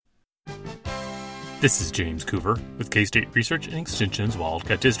This is James Coover with K-State Research and Extension's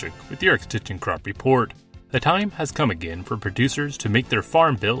Wildcat District with your Extension Crop Report. The time has come again for producers to make their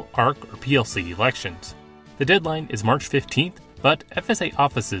Farm Bill, ARC, or PLC elections. The deadline is March 15th, but FSA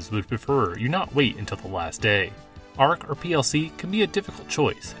offices would prefer you not wait until the last day. ARC or PLC can be a difficult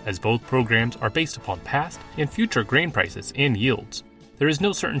choice, as both programs are based upon past and future grain prices and yields. There is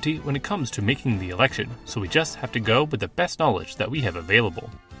no certainty when it comes to making the election, so we just have to go with the best knowledge that we have available.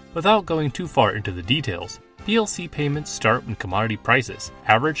 Without going too far into the details, PLC payments start when commodity prices,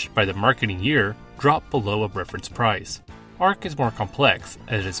 averaged by the marketing year, drop below a reference price. ARC is more complex,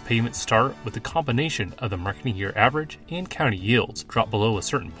 as its payments start with the combination of the marketing year average and county yields drop below a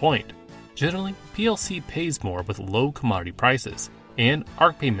certain point. Generally, PLC pays more with low commodity prices, and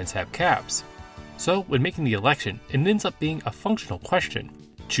ARC payments have caps. So, when making the election, it ends up being a functional question.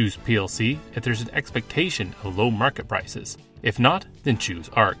 Choose PLC if there's an expectation of low market prices. If not, then choose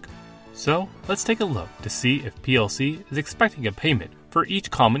ARC. So, let's take a look to see if PLC is expecting a payment for each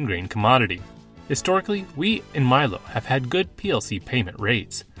common grain commodity. Historically, wheat and milo have had good PLC payment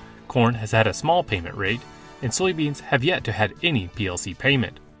rates. Corn has had a small payment rate, and soybeans have yet to have any PLC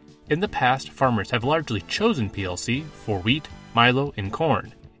payment. In the past, farmers have largely chosen PLC for wheat, milo, and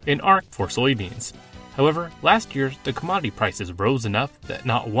corn, and ARC for soybeans. However, last year the commodity prices rose enough that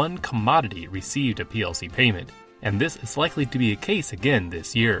not one commodity received a PLC payment, and this is likely to be a case again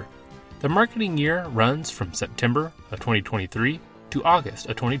this year. The marketing year runs from September of 2023 to August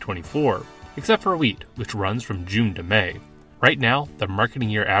of 2024, except for wheat, which runs from June to May. Right now, the marketing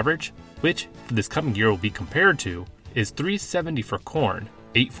year average, which for this coming year will be compared to, is $370 for corn,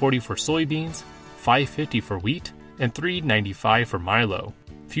 $840 for soybeans, $550 for wheat, and $395 for milo.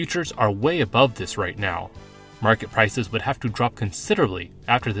 Futures are way above this right now. Market prices would have to drop considerably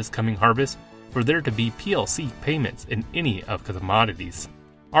after this coming harvest for there to be PLC payments in any of the commodities.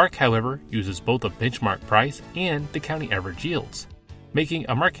 ARC, however, uses both a benchmark price and the county average yields, making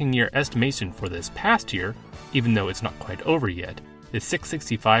a marketing year estimation for this past year, even though it's not quite over yet, is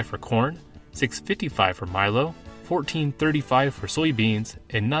 $665 for corn, $655 for milo, $1435 for soybeans,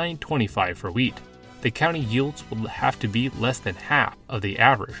 and $925 for wheat. The county yields will have to be less than half of the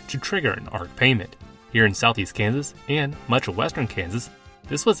average to trigger an ARC payment. Here in southeast Kansas and much of western Kansas,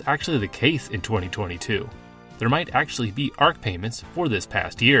 this was actually the case in 2022. There might actually be ARC payments for this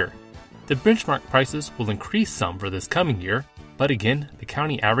past year. The benchmark prices will increase some for this coming year, but again, the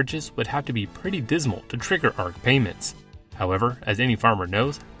county averages would have to be pretty dismal to trigger ARC payments. However, as any farmer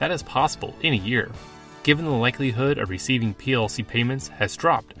knows, that is possible any year. Given the likelihood of receiving PLC payments has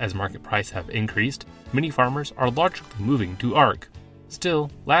dropped as market prices have increased, many farmers are largely moving to ARC.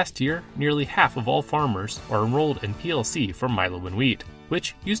 Still, last year, nearly half of all farmers are enrolled in PLC for milo and wheat,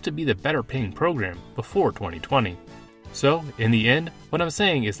 which used to be the better paying program before 2020. So, in the end, what I'm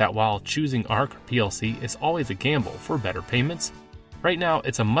saying is that while choosing ARC or PLC is always a gamble for better payments, right now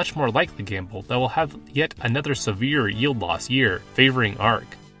it's a much more likely gamble that will have yet another severe yield loss year favoring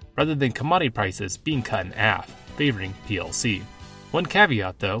ARC, rather than commodity prices being cut in half, favoring PLC. One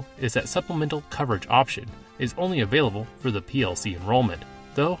caveat, though, is that supplemental coverage option is only available for the PLC enrollment,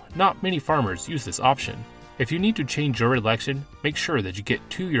 though not many farmers use this option. If you need to change your election, make sure that you get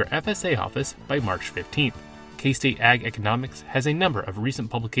to your FSA office by March 15th. K-State Ag Economics has a number of recent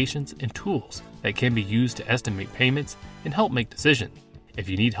publications and tools that can be used to estimate payments and help make decisions. If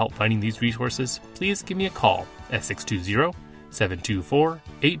you need help finding these resources, please give me a call at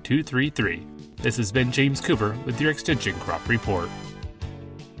 620-724-8233. This has been James Coover with your Extension Crop Report.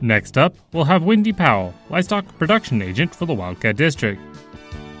 Next up, we'll have Wendy Powell, Livestock Production Agent for the Wildcat District.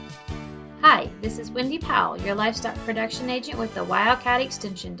 Hi, this is Wendy Powell, your Livestock Production Agent with the Wildcat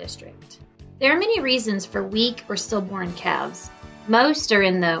Extension District. There are many reasons for weak or stillborn calves. Most are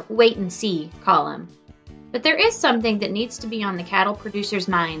in the wait and see column. But there is something that needs to be on the cattle producers'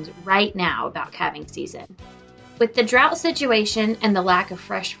 minds right now about calving season. With the drought situation and the lack of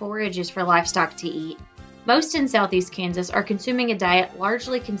fresh forages for livestock to eat, most in southeast Kansas are consuming a diet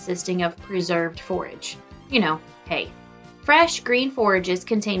largely consisting of preserved forage. Hay. Fresh, green forages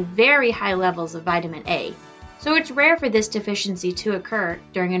contain very high levels of vitamin A, so it's rare for this deficiency to occur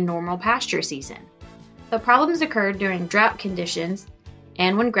during a normal pasture season. But problems occur during drought conditions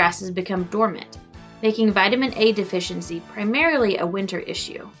and when grasses become dormant, making vitamin A deficiency primarily a winter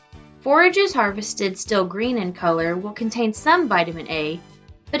issue. Forages harvested still green in color will contain some vitamin A,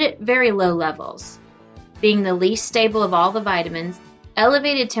 but at very low levels. Being the least stable of all the vitamins,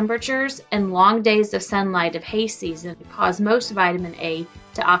 elevated temperatures and long days of sunlight of hay season cause most vitamin A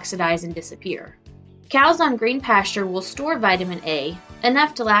to oxidize and disappear. Cows on green pasture will store vitamin A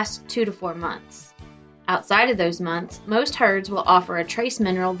enough to last 2 to 4 months. Outside of those months, most herds will offer a trace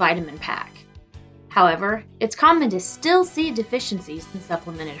mineral vitamin pack. However, it's common to still see deficiencies in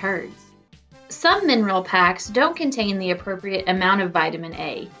supplemented herds. Some mineral packs don't contain the appropriate amount of vitamin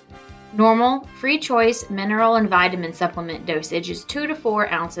A. Normal, free choice mineral and vitamin supplement dosage is 2 to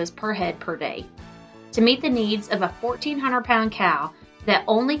 4 ounces per head per day. To meet the needs of a 1,400-pound cow that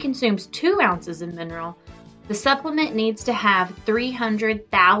only consumes 2 ounces of mineral, the supplement needs to have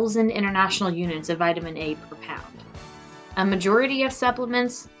 300,000 international units of vitamin A per pound. A majority of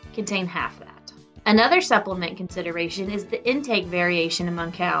supplements contain half that. Another supplement consideration is the intake variation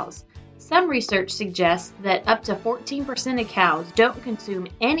among cows. Some research suggests that up to 14% of cows don't consume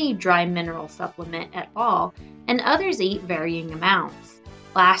any dry mineral supplement at all, and others eat varying amounts.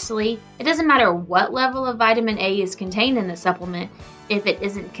 Lastly, it doesn't matter what level of vitamin A is contained in the supplement if it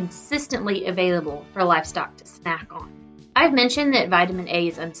isn't consistently available for livestock to snack on. I've mentioned that vitamin A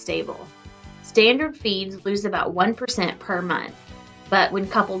is unstable. Standard feeds lose about 1% per month, but when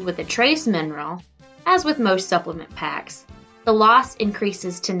coupled with a trace mineral, as with most supplement packs, the loss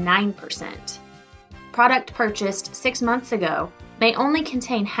increases to 9%. Product purchased 6 months ago may only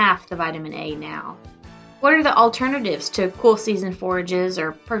contain half the vitamin A now. What are the alternatives to cool season forages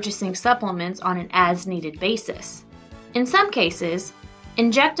or purchasing supplements on an as-needed basis? In some cases,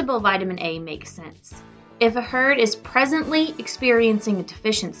 injectable vitamin A makes sense. If a herd is presently experiencing a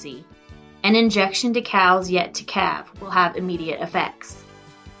deficiency, an injection to cows yet to calve will have immediate effects.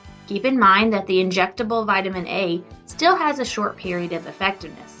 Keep in mind that the injectable vitamin A still has a short period of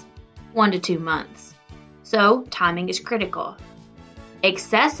effectiveness, 1 to 2 months, so timing is critical.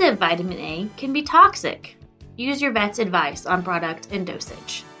 Excessive vitamin A can be toxic. Use your vet's advice on product and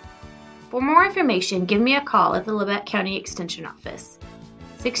dosage. For more information, give me a call at the Labette County Extension Office,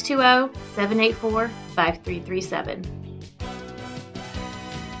 620-784-5337.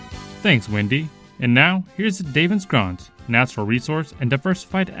 Thanks, Wendy. And now, here's Davin Scrons, Natural Resource and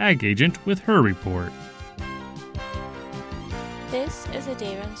Diversified Ag Agent, with her report. This is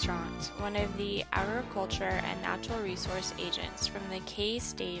Davin Scrons, one of the Agriculture and Natural Resource Agents from the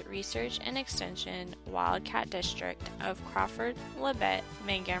K-State Research and Extension Wildcat District of Crawford, Labette,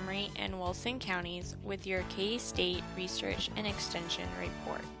 Montgomery, and Wilson counties with your K-State Research and Extension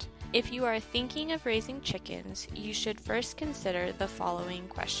report. If you are thinking of raising chickens, you should first consider the following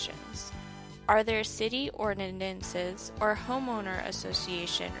questions. Are there city ordinances or homeowner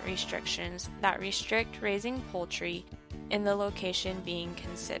association restrictions that restrict raising poultry in the location being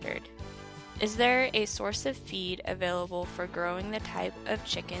considered? Is there a source of feed available for growing the type of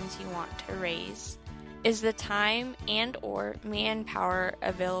chickens you want to raise? Is the time and/or manpower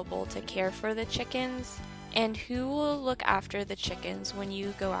available to care for the chickens? And who will look after the chickens when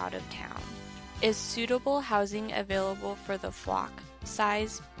you go out of town? Is suitable housing available for the flock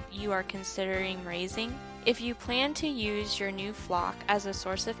size you are considering raising? If you plan to use your new flock as a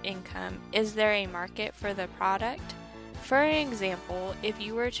source of income, is there a market for the product? For example, if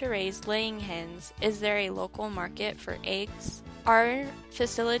you were to raise laying hens, is there a local market for eggs? Are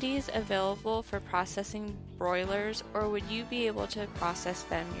facilities available for processing broilers, or would you be able to process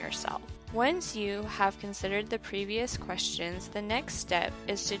them yourself? Once you have considered the previous questions, the next step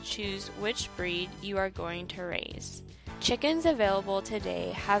is to choose which breed you are going to raise. Chickens available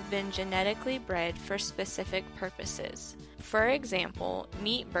today have been genetically bred for specific purposes. For example,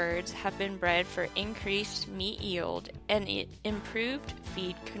 meat birds have been bred for increased meat yield and improved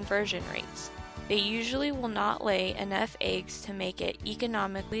feed conversion rates. They usually will not lay enough eggs to make it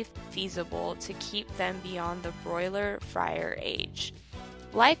economically feasible to keep them beyond the broiler fryer age.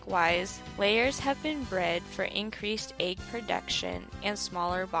 Likewise, layers have been bred for increased egg production and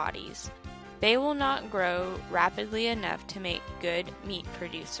smaller bodies. They will not grow rapidly enough to make good meat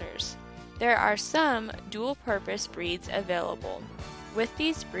producers. There are some dual-purpose breeds available. With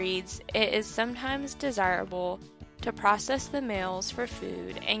these breeds, it is sometimes desirable to process the males for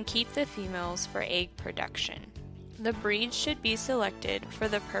food and keep the females for egg production. The breed should be selected for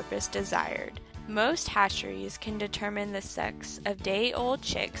the purpose desired. Most hatcheries can determine the sex of day-old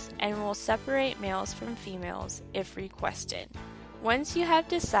chicks and will separate males from females if requested. Once you have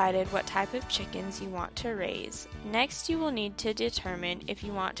decided what type of chickens you want to raise, next you will need to determine if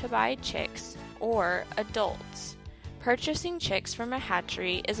you want to buy chicks or adults. Purchasing chicks from a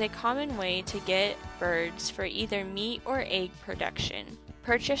hatchery is a common way to get birds for either meat or egg production.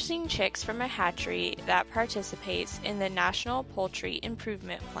 Purchasing chicks from a hatchery that participates in the National Poultry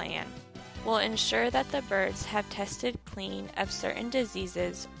Improvement Plan will ensure that the birds have tested clean of certain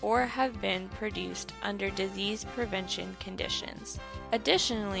diseases or have been produced under disease prevention conditions.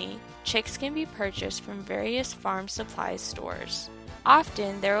 Additionally, chicks can be purchased from various farm supply stores.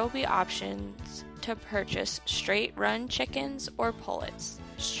 Often there will be options to purchase straight-run chickens or pullets.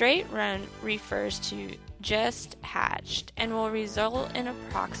 Straight run refers to just hatched and will result in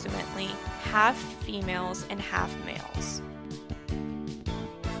approximately half females and half males.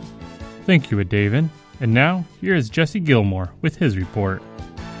 Thank you, David. And now, here is Jesse Gilmore with his report.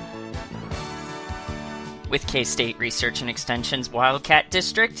 With K-State Research and Extension's Wildcat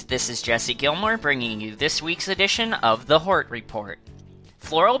District, this is Jesse Gilmore bringing you this week's edition of the Hort Report.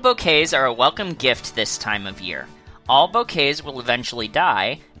 Floral bouquets are a welcome gift this time of year. All bouquets will eventually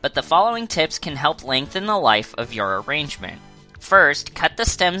die, but the following tips can help lengthen the life of your arrangement. First, cut the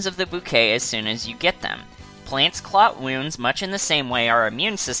stems of the bouquet as soon as you get them. Plants clot wounds much in the same way our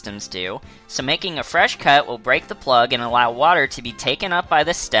immune systems do, so making a fresh cut will break the plug and allow water to be taken up by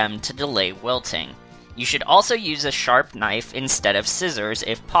the stem to delay wilting. You should also use a sharp knife instead of scissors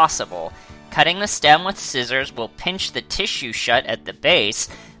if possible. Cutting the stem with scissors will pinch the tissue shut at the base,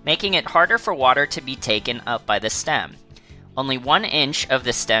 making it harder for water to be taken up by the stem. Only 1 inch of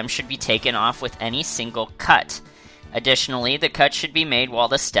the stem should be taken off with any single cut. Additionally, the cut should be made while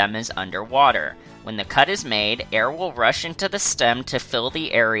the stem is underwater. When the cut is made, air will rush into the stem to fill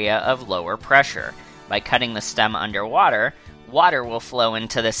the area of lower pressure. By cutting the stem underwater, water will flow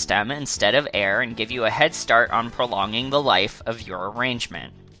into the stem instead of air and give you a head start on prolonging the life of your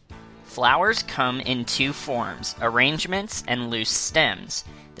arrangement. Flowers come in 2 forms, arrangements and loose stems.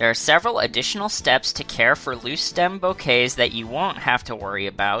 There are several additional steps to care for loose stem bouquets that you won't have to worry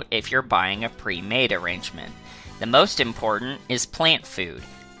about if you're buying a pre-made arrangement. The most important is plant food.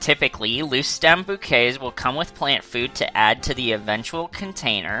 Typically, loose stem bouquets will come with plant food to add to the eventual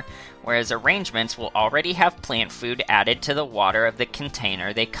container, whereas arrangements will already have plant food added to the water of the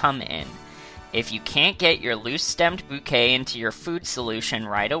container they come in. If you can't get your loose-stemmed bouquet into your food solution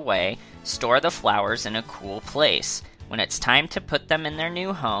right away, store the flowers in a cool place. When it's time to put them in their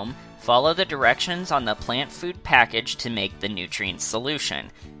new home, follow the directions on the plant food package to make the nutrient solution.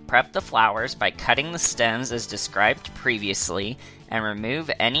 Prep the flowers by cutting the stems as described previously, and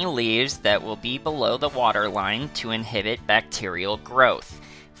remove any leaves that will be below the water line to inhibit bacterial growth.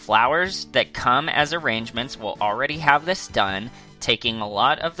 Flowers that come as arrangements will already have this done, taking a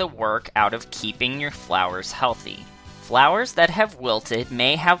lot of the work out of keeping your flowers healthy. Flowers that have wilted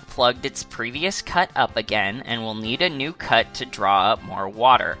may have plugged its previous cut up again and will need a new cut to draw up more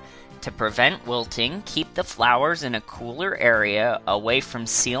water. To prevent wilting, keep the flowers in a cooler area away from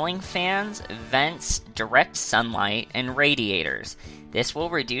ceiling fans, vents, direct sunlight, and radiators. This will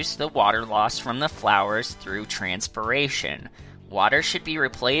reduce the water loss from the flowers through transpiration. Water should be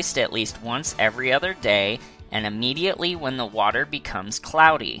replaced at least once every other day, and immediately when the water becomes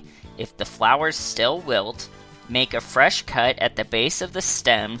cloudy. If the flowers still wilt, make a fresh cut at the base of the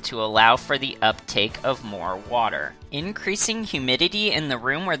stem to allow for the uptake of more water. Increasing humidity in the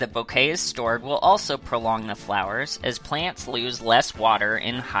room where the bouquet is stored will also prolong the flowers, as plants lose less water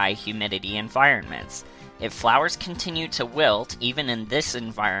in high humidity environments. If flowers continue to wilt, even in this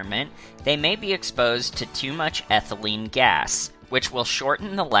environment, they may be exposed to too much ethylene gas, which will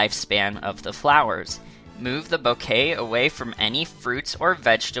shorten the lifespan of the flowers. Move the bouquet away from any fruits or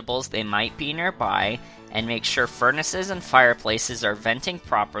vegetables they might be nearby, and make sure furnaces and fireplaces are venting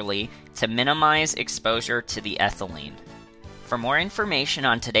properly to minimize exposure to the ethylene. For more information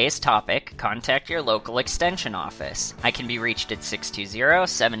on today's topic, contact your local extension office. I can be reached at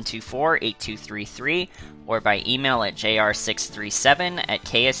 620-724-8233 or by email at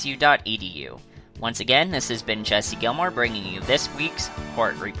jr637@ksu.edu. Once again, this has been Jesse Gilmore bringing you this week's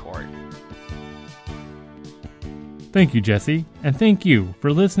Hort Report. Thank you, Jesse, and thank you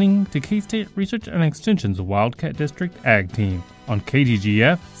for listening to K-State Research and Extension's Wildcat District Ag Team on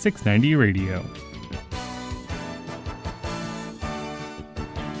KGGF 690 Radio.